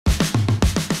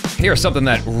here's something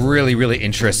that really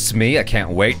interests me. I can't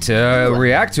wait to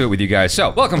react to it with you guys. So,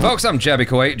 welcome folks, I'm Jaby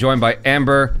Koay, joined by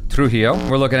Amber Trujillo.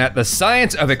 We're looking at the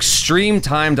science of extreme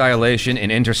time dilation in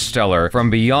Interstellar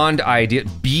from Beyond Ideas,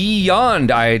 the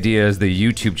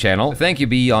YouTube channel. Thank you,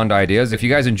 Beyond Ideas. If you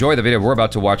guys enjoy the video we're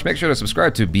about to watch, make sure to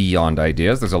subscribe to Beyond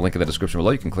Ideas. There's a link in the description below.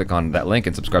 You can click on that link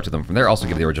and subscribe to them from there. Also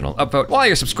give the original upvote. While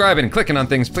you're subscribing and clicking on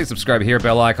things, please subscribe here,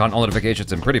 bell icon, all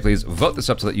notifications, and pretty please vote this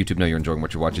up so that YouTube know you're enjoying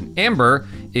what you're watching. Amber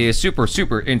is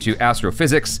super into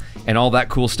astrophysics and all that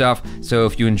cool stuff. So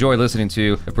if you enjoy listening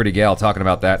to a pretty gal talking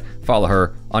about that, follow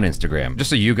her on Instagram. Just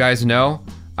so you guys know,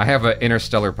 I have an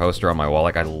Interstellar poster on my wall.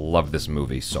 Like, I love this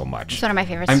movie so much. It's one of my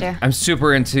favorites too. I'm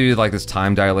super into like this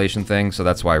time dilation thing, so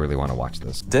that's why I really want to watch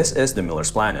this. This is the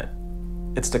Miller's Planet.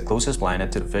 It's the closest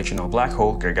planet to the fictional black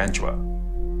hole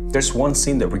Gargantua. There's one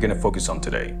scene that we're gonna focus on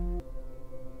today.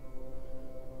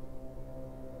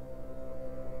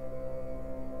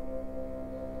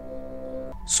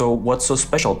 So what's so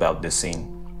special about this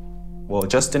scene? Well,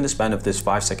 just in the span of this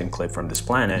 5-second clip from this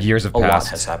planet, years have a lot passed.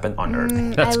 has happened on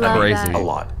Earth. That's crazy. That. A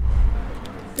lot.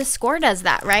 The score does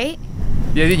that, right?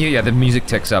 Yeah, the music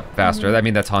ticks up faster. I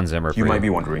mean, that's Hans Zimmer. You might be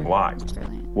wondering why.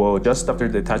 Well, just after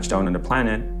the touchdown on the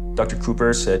planet, Dr.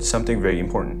 Cooper said something very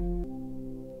important.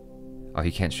 Oh,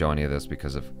 he can't show any of this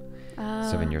because of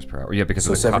 7 years per hour. Yeah, because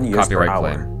So of the 7 years per copyright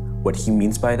hour. claim. What he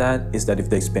means by that is that if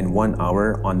they spend 1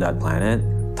 hour on that planet,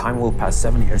 time will pass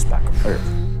 7 years back on Earth.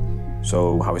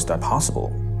 So how is that possible?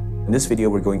 In this video,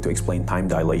 we're going to explain time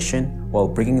dilation while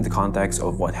bringing the context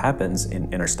of what happens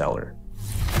in Interstellar.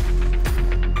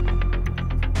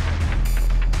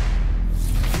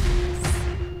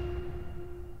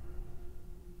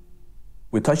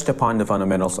 We touched upon the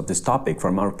fundamentals of this topic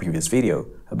from our previous video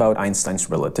about Einstein's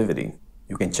relativity.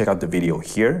 You can check out the video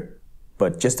here,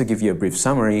 but just to give you a brief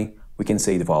summary, we can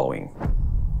say the following.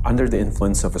 Under the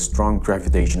influence of a strong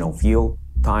gravitational field,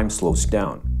 time slows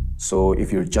down. So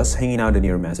if you're just hanging out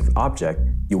near a massive object,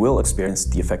 you will experience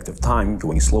the effect of time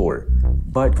going slower.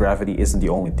 But gravity isn't the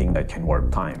only thing that can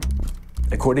warp time.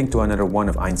 According to another one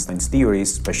of Einstein's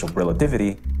theories, special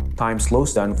relativity, time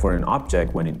slows down for an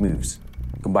object when it moves.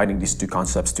 Combining these two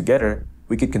concepts together,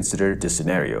 we could consider this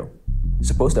scenario.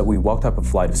 Suppose that we walked up a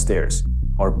flight of stairs.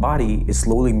 Our body is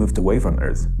slowly moved away from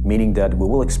Earth, meaning that we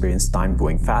will experience time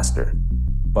going faster.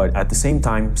 But at the same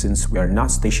time, since we are not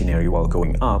stationary while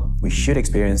going up, we should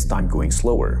experience time going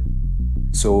slower.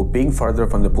 So being farther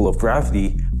from the pull of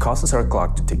gravity causes our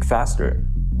clock to tick faster,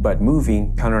 but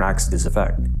moving counteracts this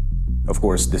effect. Of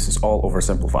course, this is all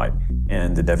oversimplified,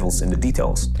 and the devil's in the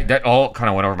details. That all kind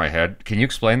of went over my head. Can you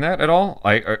explain that at all?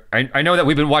 I know that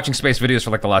we've been watching space videos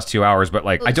for like the last 2 hours, but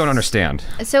like, I don't understand.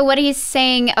 So what he's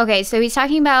saying, okay, so he's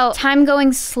talking about time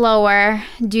going slower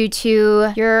due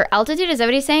to your altitude, is that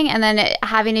what he's saying? And then it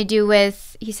having to do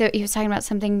with, he was talking about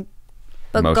something,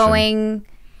 but Motion. going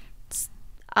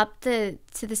up to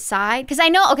the side. Because I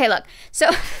know, okay, look, so.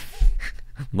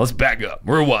 Let's back up,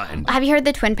 rewind. Have you heard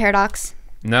the twin paradox?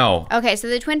 No. Okay, so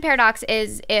the twin paradox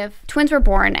is if twins were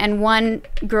born and one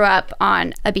grew up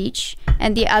on a beach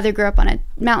and the other grew up on a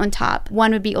mountaintop,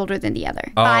 one would be older than the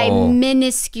other by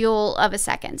minuscule of a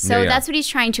second. So that's what he's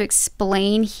trying to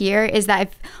explain here, is that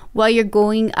if, while you're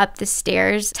going up the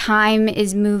stairs, time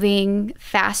is moving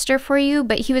faster for you,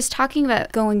 but he was talking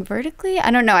about going vertically. I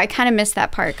don't know, I kind of missed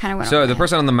that part. So the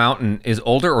person on the mountain is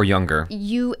older or younger?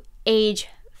 You age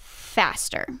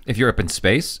faster if you're up in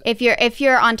space, if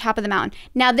you're on top of the mountain.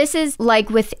 Now this is like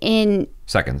within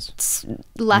seconds,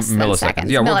 less than seconds.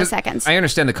 Yeah, milliseconds. I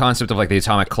understand the concept of like the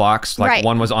atomic clocks, like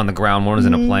one was on the ground, one was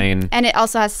in a plane, and it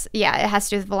also has, it has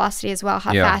to do with velocity as well,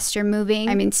 how fast you're moving.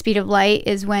 I mean, speed of light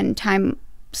is when time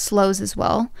slows as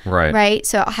well, right?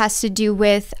 So it has to do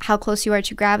with how close you are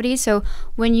to gravity. So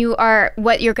when you are,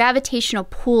 what your gravitational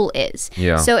pull is.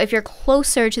 So if you're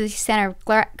closer to the center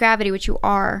of gravity, which you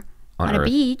are on a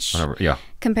beach,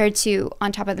 compared to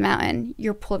on top of the mountain,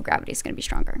 your pull of gravity is going to be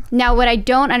stronger. Now, what I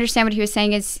don't understand what he was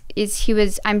saying is he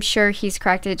was, I'm sure he's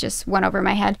correct, it just went over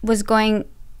my head, was going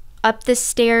up the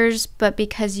stairs, but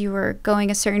because you were going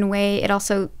a certain way, it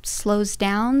also slows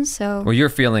down, so. Well, you're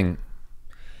feeling,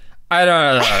 I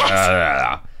don't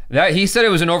know. That, he said it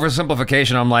was an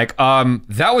oversimplification. I'm like,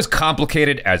 that was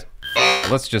complicated as,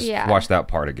 let's just watch that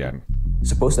part again.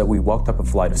 Suppose that we walked up a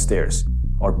flight of stairs.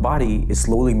 Our body is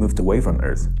slowly moved away from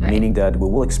Earth, meaning that we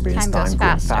will experience time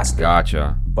going faster.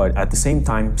 Gotcha. But at the same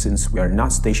time, since we are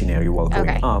not stationary while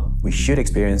going up, we should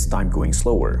experience time going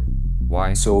slower.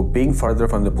 Why? So being farther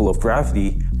from the pull of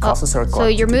gravity causes our clock so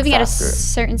you're to moving faster, at a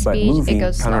certain speed, but moving it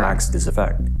goes slower. counteracts this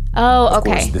effect. Oh, Of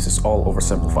course, this is all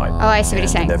oversimplified. Oh, I see what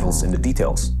he's saying. The devil's in the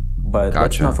details. But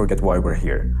let's not forget why we're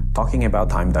here, talking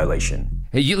about time dilation.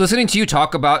 Hey, listening to you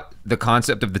talk about the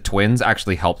concept of the twins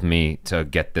actually helped me to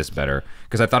get this better,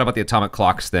 because I thought about the atomic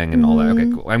clocks thing and all that. Okay,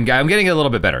 cool. I'm getting it a little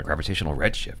bit better. Gravitational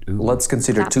redshift. Ooh. Let's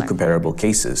consider two comparable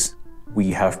cases.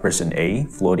 We have person A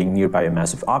floating nearby a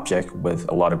massive object with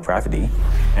a lot of gravity,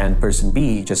 and person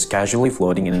B just casually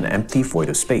floating in an empty void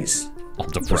of space.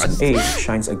 Person A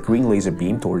shines a green laser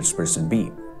beam towards person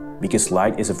B. Because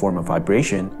light is a form of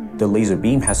vibration, the laser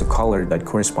beam has a color that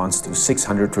corresponds to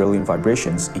 600 trillion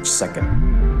vibrations each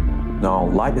second. Now,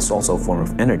 light is also a form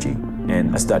of energy,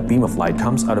 and as that beam of light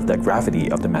comes out of that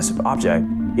gravity of the massive object,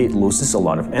 it loses a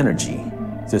lot of energy.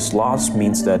 This loss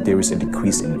means that there is a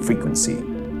decrease in frequency.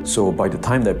 So by the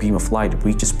time that beam of light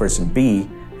reaches person B,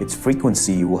 its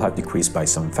frequency will have decreased by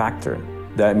some factor.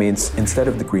 That means instead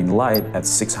of the green light at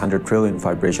 600 trillion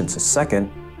vibrations a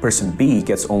second, person B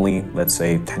gets only, let's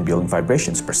say, 10 billion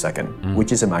vibrations per second,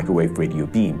 which is a microwave radio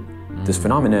beam. This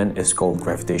phenomenon is called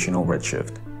gravitational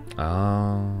redshift.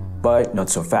 But not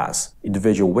so fast.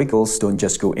 Individual wiggles don't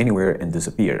just go anywhere and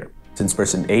disappear. Since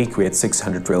person A creates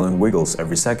 600 trillion wiggles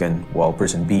every second, while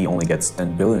person B only gets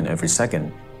 10 billion every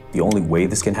second, the only way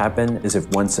this can happen is if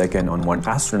 1 second on one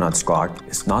astronaut's clock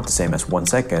is not the same as 1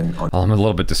 second on... I'm a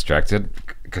little bit distracted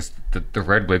because the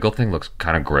red wiggle thing looks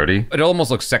kind of grody. It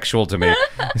almost looks sexual to me.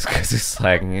 It's because it's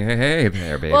like, hey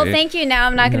there, baby. Well, thank you. Now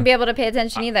I'm not going to be able to pay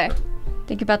attention either.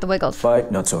 Think about the wiggles.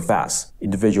 But not so fast.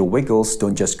 Individual wiggles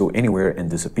don't just go anywhere and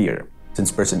disappear.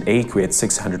 Since person A creates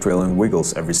 600 trillion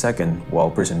wiggles every second,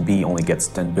 while person B only gets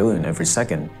 10 billion every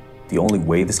second, the only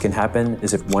way this can happen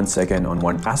is if 1 second on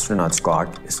one astronaut's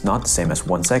clock is not the same as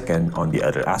 1 second on the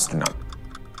other astronaut.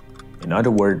 In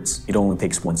other words, it only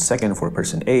takes 1 second for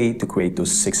person A to create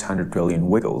those 600 trillion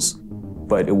wiggles,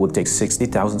 but it will take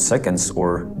 60,000 seconds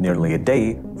or nearly a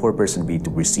day for person B to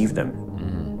receive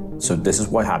them. So this is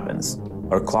what happens.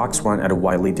 Our clocks run at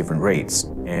wildly different rates,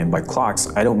 and by clocks,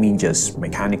 I don't mean just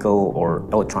mechanical or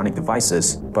electronic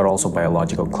devices, but also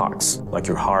biological clocks, like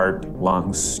your heart,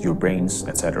 lungs, your brains,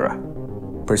 etc.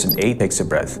 Person A takes a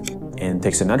breath, and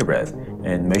takes another breath,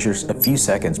 and measures a few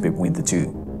seconds between the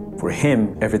two. For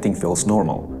him, everything feels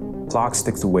normal. Clocks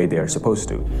tick the way they are supposed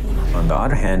to. On the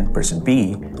other hand, person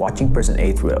B, watching person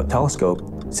A through a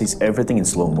telescope, sees everything in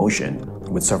slow motion,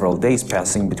 with several days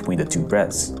passing between the two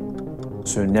breaths.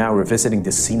 So now, revisiting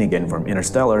this scene again from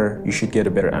Interstellar, you should get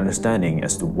a better understanding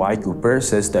as to why Cooper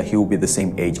says that he will be the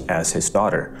same age as his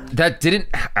daughter. That didn't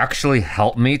actually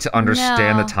help me to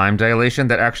understand the time dilation.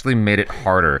 That actually made it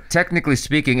harder. Technically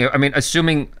speaking, I mean,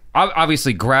 assuming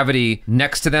obviously gravity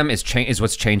next to them is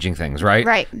what's changing things, right?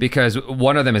 Right. Because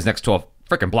one of them is next to a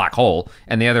freaking black hole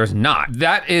and the other is not.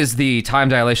 That is the time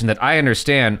dilation that I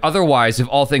understand. Otherwise, if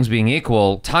all things being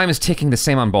equal, time is ticking the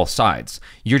same on both sides.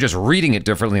 You're just reading it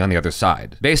differently on the other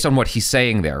side based on what he's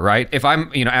saying there, right? If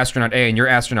I'm, astronaut A and you're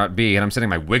astronaut B and I'm sending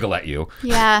my wiggle at you,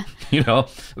 yeah,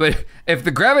 but if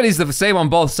the gravity is the same on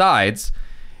both sides,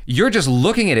 you're just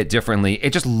looking at it differently.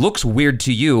 It just looks weird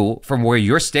to you from where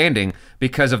you're standing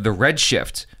because of the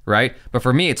redshift, right? But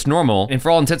for me, it's normal. And for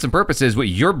all intents and purposes, what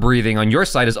you're breathing on your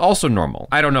side is also normal.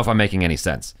 I don't know if I'm making any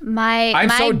sense. I'm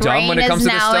so dumb when it comes to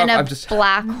this stuff. I'm just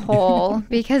black hole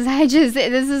because this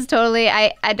is totally,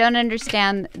 I don't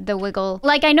understand the wiggle.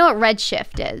 Like, I know what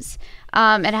redshift is.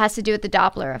 It has to do with the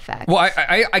Doppler effect. Well,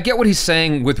 I get what he's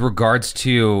saying with regards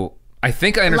to, I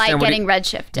think I understand like getting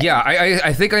redshifted. Yeah,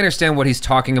 I think I understand what he's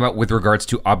talking about with regards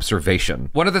to observation.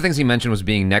 One of the things he mentioned was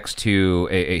being next to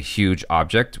a huge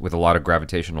object with a lot of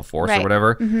gravitational force or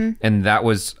whatever. And that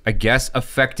was, I guess,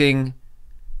 affecting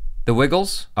the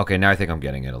wiggles. Okay, now I think I'm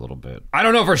getting it a little bit. I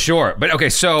don't know for sure, but okay,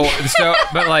 so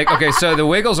the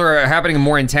wiggles are happening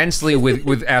more intensely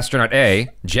with astronaut A,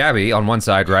 Jaby, on one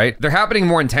side, right? They're happening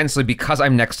more intensely because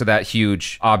I'm next to that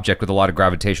huge object with a lot of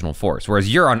gravitational force.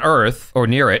 Whereas you're on Earth, or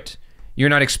near it, you're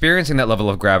not experiencing that level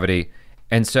of gravity.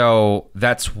 And so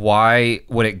that's why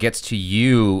when it gets to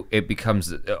you, it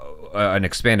becomes an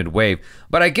expanded wave.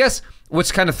 But I guess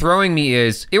what's kind of throwing me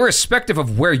is, irrespective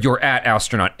of where you're at,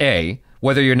 astronaut A,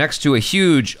 whether you're next to a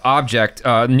huge object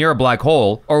near a black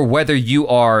hole, or whether you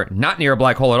are not near a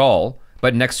black hole at all,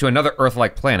 but next to another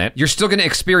Earth-like planet, you're still gonna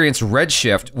experience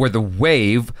redshift where the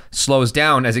wave slows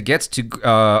down as it gets to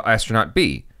astronaut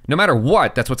B. No matter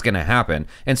what, that's what's gonna happen.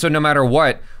 And so no matter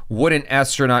what, wouldn't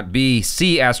astronaut B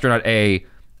see astronaut A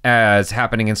as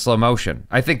happening in slow motion?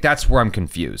 I think that's where I'm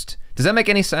confused. Does that make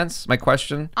any sense, my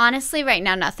question? Honestly, right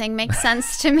now, nothing makes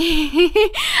sense to me.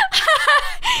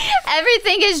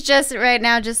 Everything is just, right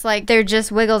now, just like, they're just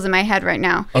wiggles in my head right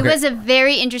now. Okay. It was a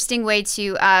very interesting way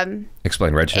to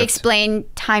explain redshift. Explain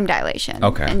time dilation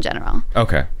in general.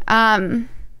 Okay.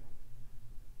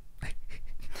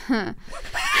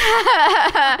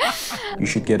 You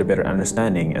should get a better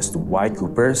understanding as to why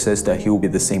Cooper says that he will be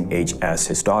the same age as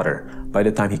his daughter by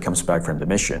the time he comes back from the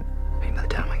mission. Maybe by the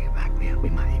time I get back, we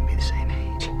might even be the same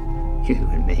age. You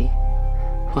and me.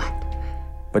 What?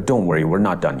 But don't worry, we're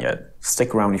not done yet.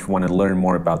 Stick around if you want to learn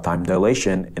more about time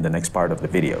dilation in the next part of the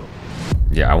video.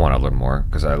 Yeah, I want to learn more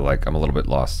because I'm a little bit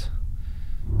lost.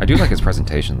 I do like his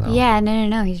presentation though. Yeah,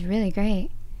 no, he's really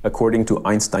great. According to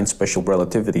Einstein's special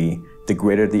relativity, the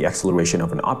greater the acceleration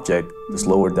of an object, the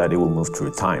slower that it will move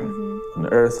through time. On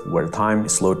Earth, where time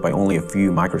is slowed by only a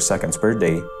few microseconds per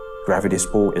day, gravity's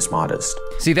pull is modest.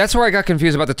 See, that's where I got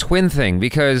confused about the twin thing,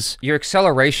 because your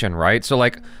acceleration, right? So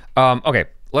like, okay,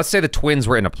 let's say the twins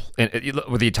were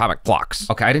with the atomic clocks.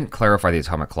 Okay, I didn't clarify the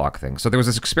atomic clock thing. So there was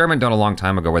this experiment done a long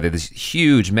time ago where they had these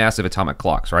huge, massive atomic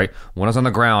clocks, right? One was on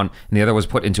the ground and the other was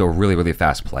put into a really, really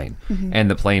fast plane. And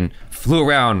the plane flew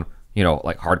around, you know,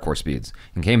 like hardcore speeds,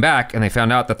 and came back and they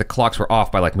found out that the clocks were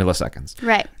off by like milliseconds.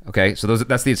 Right. Okay, so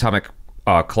that's the atomic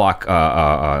clock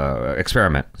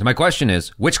experiment. So my question is,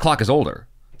 which clock is older?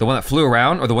 The one that flew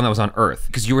around or the one that was on Earth?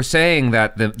 Because you were saying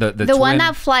that the one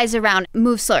that flies around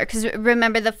moves slower. Because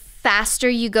remember, the faster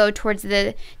you go towards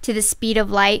to the speed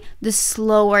of light, the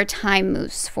slower time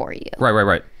moves for you.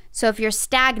 Right. So if you're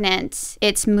stagnant,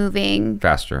 it's moving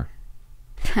faster.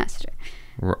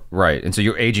 Right, and so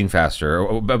you're aging faster.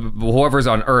 Whoever's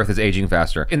on Earth is aging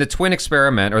faster. In the twin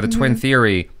experiment or the twin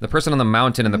theory, the person on the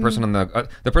mountain and the person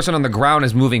on the ground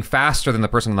is moving faster than the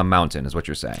person on the mountain, is what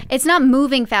you're saying. It's not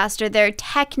moving faster. They're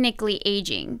technically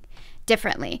aging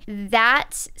differently.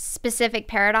 That specific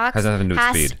paradox has nothing to do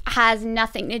with speed. Has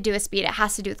nothing to do with speed. It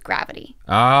has to do with gravity.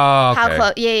 Oh, okay. How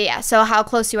close? Yeah. So how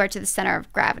close you are to the center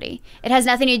of gravity. It has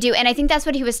nothing to do. And I think that's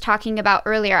what he was talking about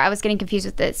earlier. I was getting confused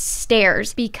with the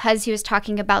stairs because he was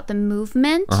talking about the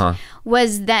movement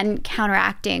was then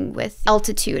counteracting with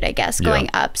altitude, I guess, going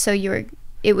up. So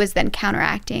it was then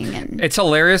counteracting. And it's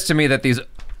hilarious to me that these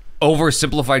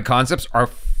oversimplified concepts are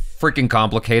freaking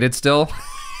complicated still.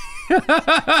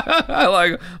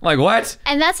 like what?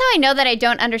 And that's how I know that I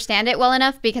don't understand it well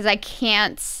enough, because I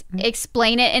can't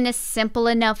explain it in a simple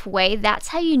enough way. That's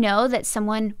how you know that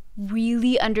someone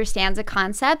really understands a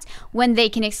concept, when they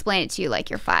can explain it to you like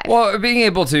you're 5. Well, being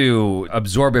able to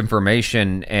absorb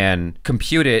information and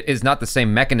compute it is not the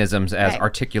same mechanisms as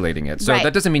articulating it. So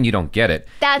that doesn't mean you don't get it.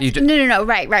 That's no.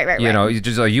 Right. You know,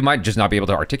 you might just not be able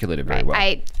to articulate it very well.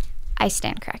 I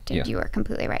stand corrected. Yeah. You are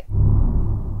completely right.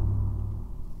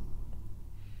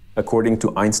 According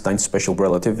to Einstein's special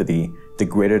relativity, the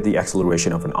greater the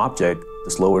acceleration of an object,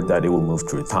 the slower that it will move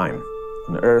through time.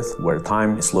 On Earth, where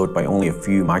time is slowed by only a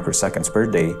few microseconds per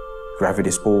day,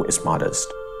 gravity's pull is modest.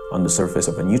 On the surface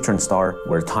of a neutron star,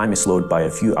 where time is slowed by a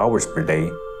few hours per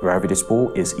day, gravity's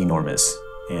pull is enormous.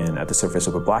 And at the surface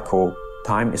of a black hole,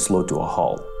 time is slowed to a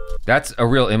halt. That's a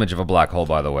real image of a black hole,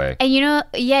 by the way. And you know,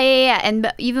 yeah.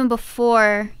 And even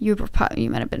before, you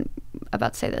might have been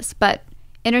about to say this, but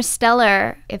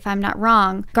Interstellar, if I'm not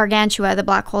wrong, Gargantua, the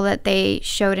black hole that they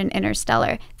showed in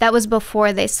Interstellar, that was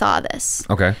before they saw this.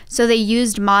 Okay. So they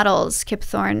used models, Kip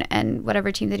Thorne and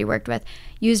whatever team that he worked with,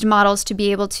 used models to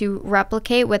be able to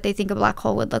replicate what they think a black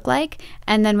hole would look like.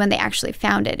 And then when they actually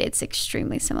found it, it's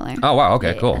extremely similar. Oh, wow.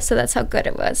 Okay, cool. So that's how good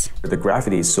it was. The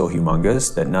gravity is so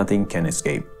humongous that nothing can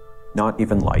escape, not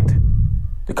even light.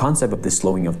 The concept of this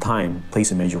slowing of time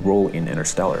plays a major role in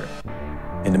Interstellar.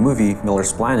 In the movie,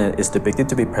 Miller's planet is depicted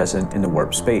to be present in the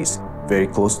warp space, very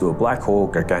close to a black hole,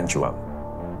 Gargantua.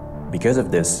 Because of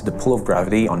this, the pull of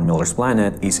gravity on Miller's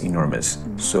planet is enormous.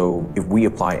 So if we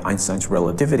apply Einstein's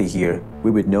relativity here, we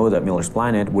would know that Miller's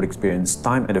planet would experience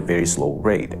time at a very slow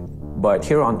rate. But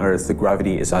here on Earth, the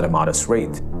gravity is at a modest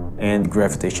rate, and the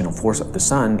gravitational force of the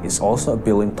Sun is also 1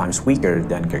 billion times weaker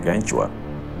than Gargantua.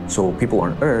 So people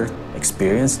on Earth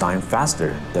experience time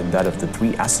faster than that of the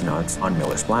 3 astronauts on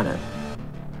Miller's planet.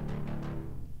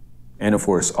 And of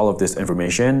course, all of this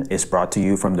information is brought to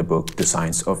you from the book The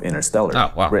Science of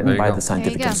Interstellar, written by the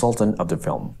scientific consultant of the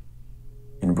film.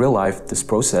 In real life, this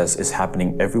process is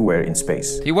happening everywhere in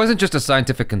space. He wasn't just a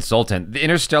scientific consultant. The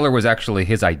Interstellar was actually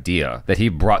his idea that he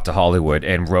brought to Hollywood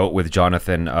and wrote with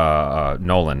Jonathan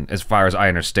Nolan, as far as I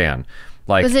understand.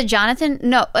 Like, was it Jonathan?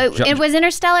 No, it was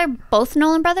Interstellar, both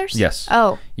Nolan brothers? Yes.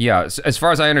 Oh. Yeah, as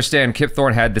far as I understand, Kip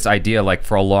Thorne had this idea like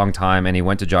for a long time, and he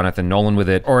went to Jonathan Nolan with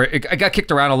it, or it got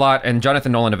kicked around a lot, and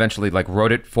Jonathan Nolan eventually like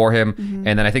wrote it for him,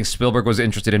 and then I think Spielberg was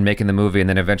interested in making the movie, and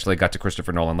then eventually got to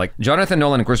Christopher Nolan. Like Jonathan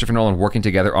Nolan and Christopher Nolan working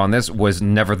together on this was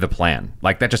never the plan.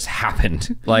 Like that just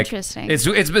happened. Like, interesting.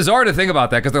 It's bizarre to think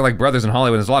about that because they're like brothers in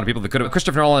Hollywood. There's a lot of people that could have.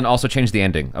 Christopher Nolan also changed the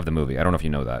ending of the movie. I don't know if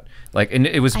you know that. Like, and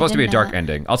it was supposed to be a dark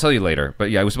ending. I'll tell you later, but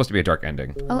yeah, it was supposed to be a dark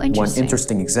ending. Oh, interesting. One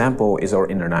interesting example is our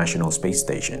International Space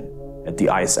Station. dilation. At the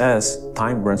ISS,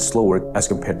 time runs slower as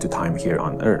compared to time here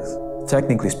on Earth.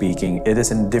 Technically speaking, it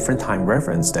is in a different time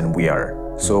reference than we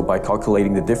are. So by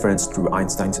calculating the difference through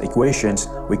Einstein's equations,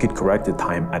 we could correct the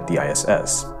time at the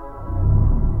ISS.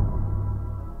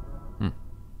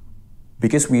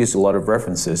 Because we use a lot of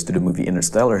references to the movie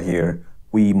Interstellar here,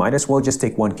 we might as well just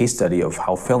take one case study of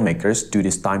how filmmakers do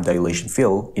this time dilation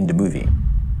feel in the movie.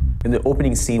 In the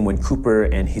opening scene when Cooper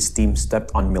and his team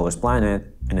stepped on Miller's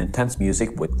planet, an intense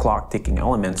music with clock-ticking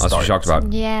elements starts. I was shocked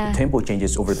about. Yeah. The tempo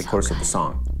changes over the course of the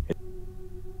song.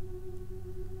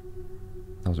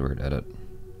 That was a weird edit.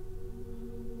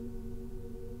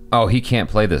 Oh, he can't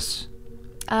play this.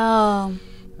 Oh.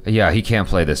 Yeah, he can't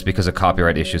play this because of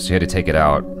copyright issues, so he had to take it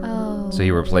out. Oh. So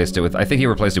he replaced it with, I think he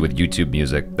replaced it with YouTube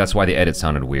music. That's why the edit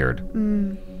sounded weird.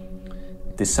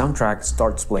 The soundtrack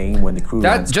starts playing when the crew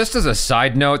lands. Just as a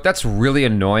side note, that's really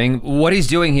annoying. What he's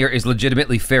doing here is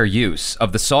legitimately fair use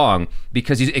of the song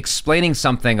because he's explaining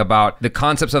something about the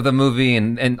concepts of the movie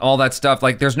and all that stuff.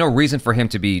 Like, there's no reason for him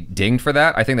to be dinged for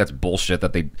that. I think that's bullshit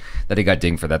that he got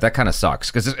dinged for that. That kind of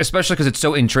sucks, especially because it's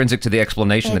so intrinsic to the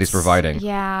explanation that he's providing.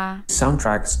 Yeah. The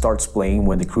soundtrack starts playing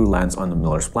when the crew lands on the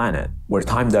Miller's planet, where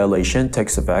time dilation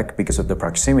takes effect because of the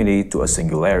proximity to a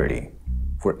singularity.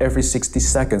 For every 60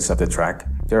 seconds of the track,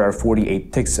 there are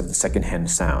 48 ticks of the second-hand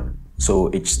sound,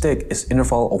 so each tick is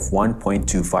interval of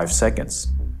 1.25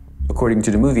 seconds. According to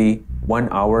the movie, 1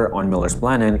 hour on Miller's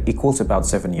planet equals about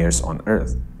 7 years on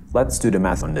Earth. Let's do the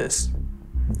math on this.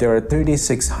 There are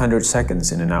 3,600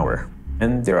 seconds in an hour,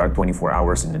 and there are 24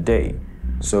 hours in a day.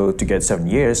 So to get 7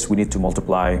 years, we need to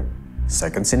multiply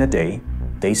seconds in a day,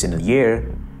 days in a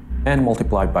year, and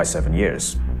multiply by 7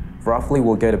 years. Roughly,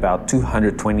 we'll get about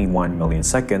 221 million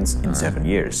seconds in 7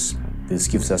 years. This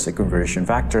gives us a conversion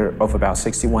factor of about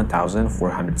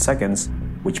 61,400 seconds,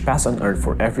 which pass on Earth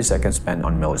for every second spent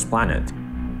on Miller's planet.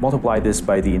 Multiply this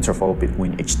by the interval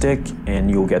between each tick, and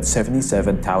you'll get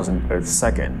 77,000 Earth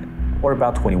seconds, or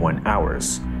about 21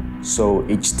 hours. So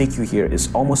each tick you hear is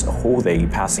almost a whole day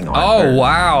passing on Earth. Oh,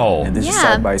 wow. And this is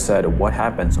side by side of what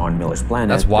happens on Miller's planet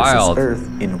That's wild. versus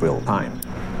Earth in real time.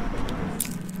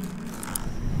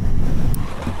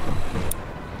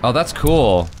 Oh, that's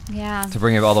cool. Yeah. To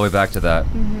bring it all the way back to that.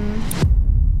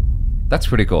 That's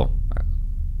pretty cool.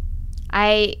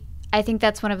 I think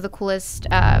that's one of the coolest.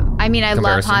 I mean, I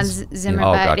love Hans Zimmer,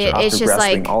 but it's just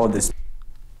like all of this.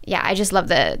 Yeah, I just love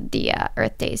the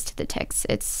Earth days to the ticks.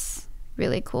 It's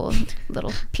really cool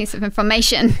little piece of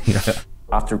information.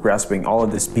 After grasping all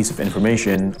of this piece of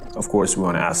information, of course, we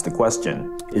want to ask the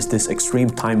question: is this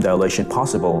extreme time dilation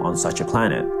possible on such a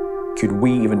planet? Could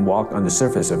we even walk on the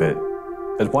surface of it?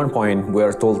 At one point, we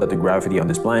are told that the gravity on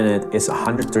this planet is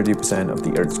 130% of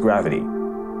the Earth's gravity.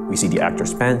 We see the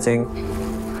actors panting,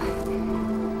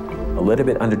 a little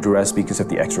bit under duress because of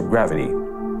the extra gravity.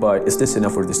 But is this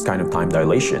enough for this kind of time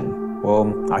dilation?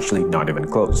 Well, actually not even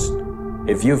close.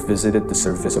 If you've visited the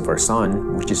surface of our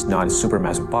sun, which is not a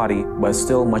supermassive body, but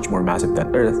still much more massive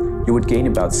than Earth, you would gain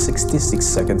about 66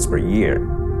 seconds per year.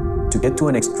 To get to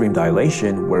an extreme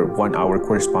dilation, where 1 hour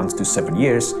corresponds to 7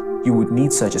 years, you would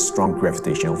need such a strong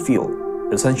gravitational field,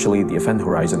 essentially the event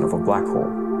horizon of a black hole.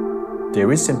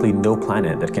 There is simply no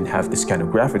planet that can have this kind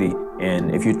of gravity, and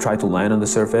if you try to land on the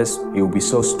surface, it would be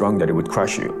so strong that it would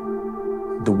crush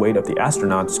you. The weight of the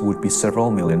astronauts would be several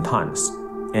million tons,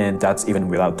 and that's even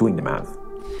without doing the math.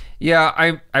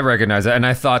 Yeah, I recognize that, and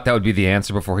I thought that would be the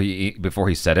answer before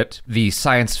he said it. The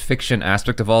science fiction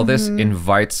aspect of all this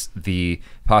invites the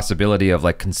possibility of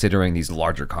like considering these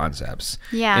larger concepts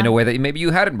in a way that maybe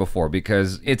you hadn't before,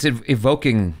 because it's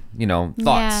evoking, you know,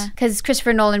 thoughts. Yeah, because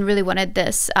Christopher Nolan really wanted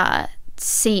this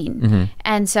scene,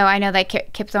 and so I know that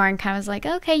Kip Thorne kind of was like,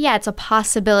 okay, yeah, it's a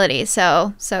possibility,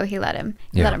 so he let him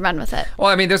run with it. Well,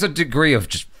 I mean, there's a degree of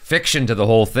just fiction to the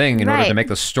whole thing in order to make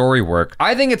the story work.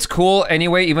 I think it's cool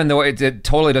anyway, even though it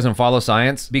totally doesn't follow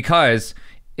science, because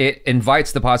it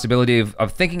invites the possibility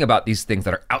of thinking about these things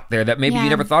that are out there that maybe you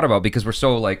never thought about, because we're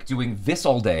so like doing this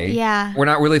all day. Yeah. We're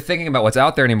not really thinking about what's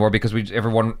out there anymore, because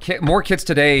more kids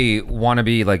today want to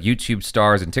be like YouTube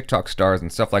stars and TikTok stars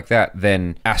and stuff like that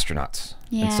than astronauts.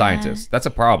 And scientists. That's a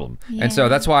problem. And so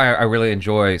that's why I really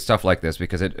enjoy stuff like this,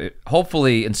 because it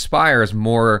hopefully inspires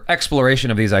more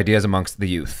exploration of these ideas amongst the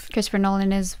youth. Christopher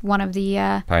Nolan is one of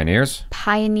the pioneers.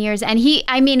 And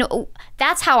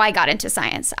that's how I got into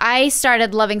science. I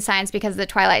started loving science because of The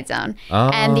Twilight Zone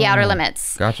and The Outer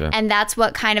Limits. Gotcha. And that's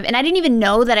what and I didn't even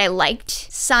know that I liked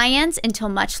science until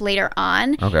much later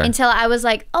on. Okay. Until I was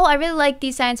like, oh, I really like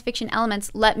these science fiction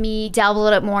elements. Let me delve a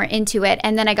little bit more into it.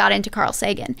 And then I got into Carl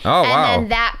Sagan. Oh, wow. And then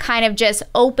that kind of just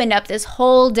opened up this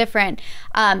whole different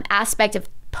aspect of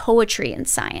poetry in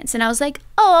science. And I was like,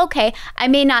 oh, okay, I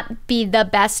may not be the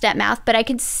best at math, but I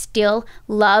can still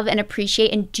love and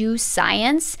appreciate and do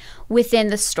science within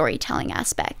the storytelling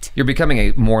aspect. You're becoming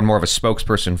a more and more of a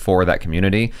spokesperson for that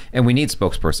community, and we need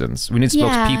spokespersons. We need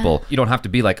spokespeople. You don't have to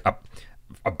be like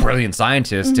a brilliant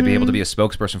scientist to be able to be a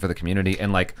spokesperson for the community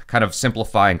and like kind of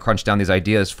simplify and crunch down these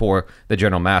ideas for the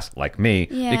general mass like me.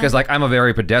 Because like I'm a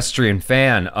very pedestrian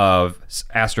fan of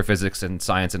astrophysics and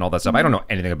science and all that stuff. I don't know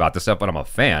anything about this stuff, but I'm a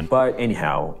fan. But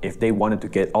anyhow, if they wanted to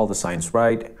get all the science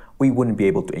right, we wouldn't be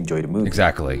able to enjoy the movie.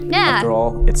 Exactly. Yeah. After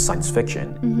all, it's science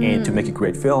fiction. And to make a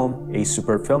great film, a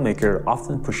superb filmmaker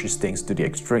often pushes things to the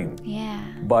extreme. Yeah.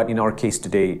 But in our case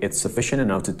today, it's sufficient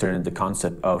enough to turn the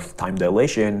concept of time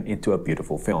dilation into a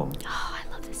beautiful film. Oh,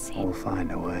 I love this scene. We'll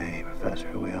find a way,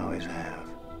 Professor, we always have.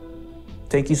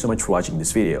 Thank you so much for watching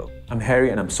this video. I'm Harry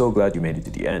and I'm so glad you made it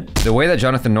to the end. The way that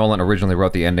Jonathan Nolan originally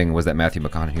wrote the ending was that Matthew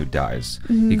McConaughey dies.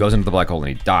 He goes into the black hole and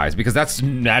he dies because that's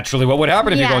naturally what would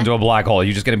happen if you go into a black hole.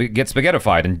 You're just gonna get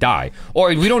spaghettified and die. Or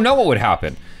we don't know what would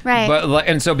happen. Right.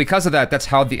 And so because of that, that's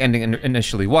how the ending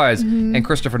initially was. And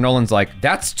Christopher Nolan's like,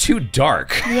 that's too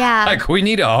dark. Yeah. Like we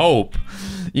need a hope.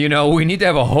 You know, we need to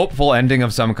have a hopeful ending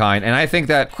of some kind. And I think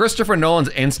that Christopher Nolan's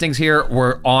instincts here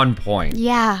were on point.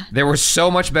 Yeah. They were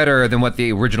so much better than what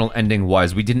the original ending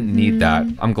was. We didn't need that.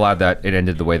 I'm glad that it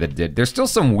ended the way that it did. There's still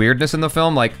some weirdness in the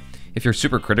film, like if you're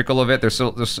super critical of it, there's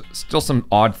still some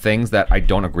odd things that I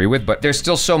don't agree with, but there's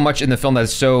still so much in the film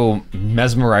that's so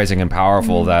mesmerizing and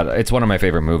powerful that it's one of my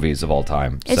favorite movies of all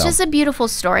time. It's just a beautiful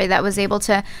story that was able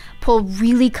to pull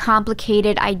really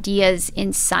complicated ideas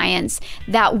in science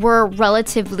that were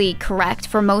relatively correct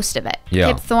for most of it.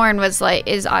 Yeah. Kip Thorne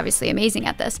is obviously amazing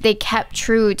at this. They kept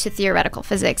true to theoretical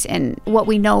physics and what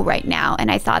we know right now,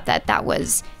 and I thought that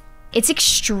was it's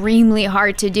extremely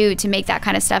hard to do, to make that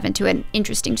kind of stuff into an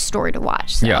interesting story to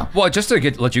watch. So. Yeah. Well, just to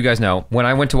let you guys know, when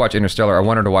I went to watch Interstellar, I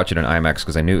wanted to watch it in IMAX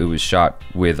because I knew it was shot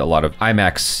with a lot of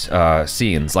IMAX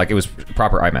scenes. Like it was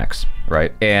proper IMAX,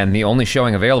 right? And the only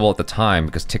showing available at the time,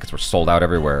 because tickets were sold out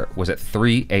everywhere, was at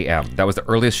 3 a.m. That was the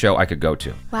earliest show I could go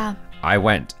to. Wow. I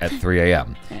went at 3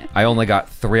 a.m. I only got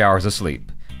 3 hours of sleep.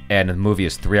 And the movie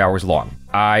is 3 hours long.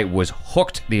 I was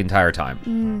hooked the entire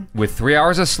time. With 3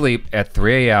 hours of sleep at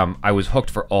 3 a.m., I was hooked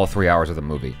for all 3 hours of the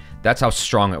movie. That's how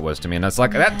strong it was to me. And that's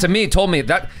like, that to me told me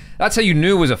that's how you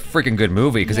knew it was a freaking good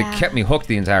movie, because it kept me hooked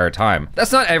the entire time.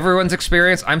 That's not everyone's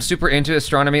experience. I'm super into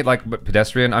astronomy, like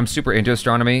pedestrian. I'm super into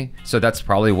astronomy. So that's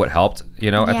probably what helped,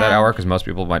 you know, at that hour, because most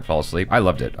people might fall asleep. I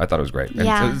loved it. I thought it was great. And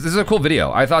so this is a cool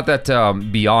video. I thought that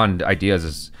Beyond Ideas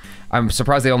is, I'm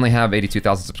surprised they only have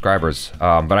 82,000 subscribers,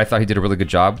 but I thought he did a really good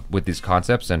job with these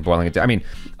concepts and boiling it down. I mean,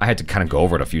 I had to kind of go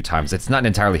over it a few times. It's not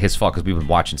entirely his fault because we've been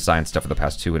watching science stuff for the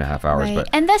past 2.5 hours. Right. But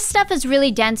and this stuff is really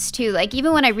dense too. Like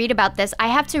even when I read about this, I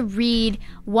have to read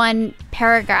one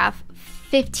paragraph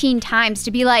 15 times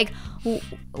to be like,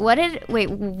 what?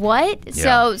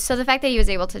 Yeah. So the fact that he was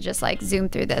able to just like zoom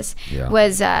through this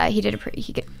was he did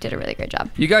a really great job.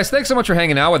 You guys, thanks so much for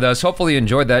hanging out with us. Hopefully you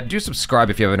enjoyed that. Do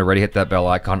subscribe if you haven't already. Hit that bell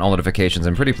icon, all notifications,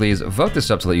 and pretty please vote this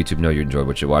up to let YouTube know you enjoyed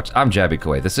what you watched. I'm Jaby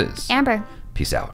Koay. This is Amber. Peace out.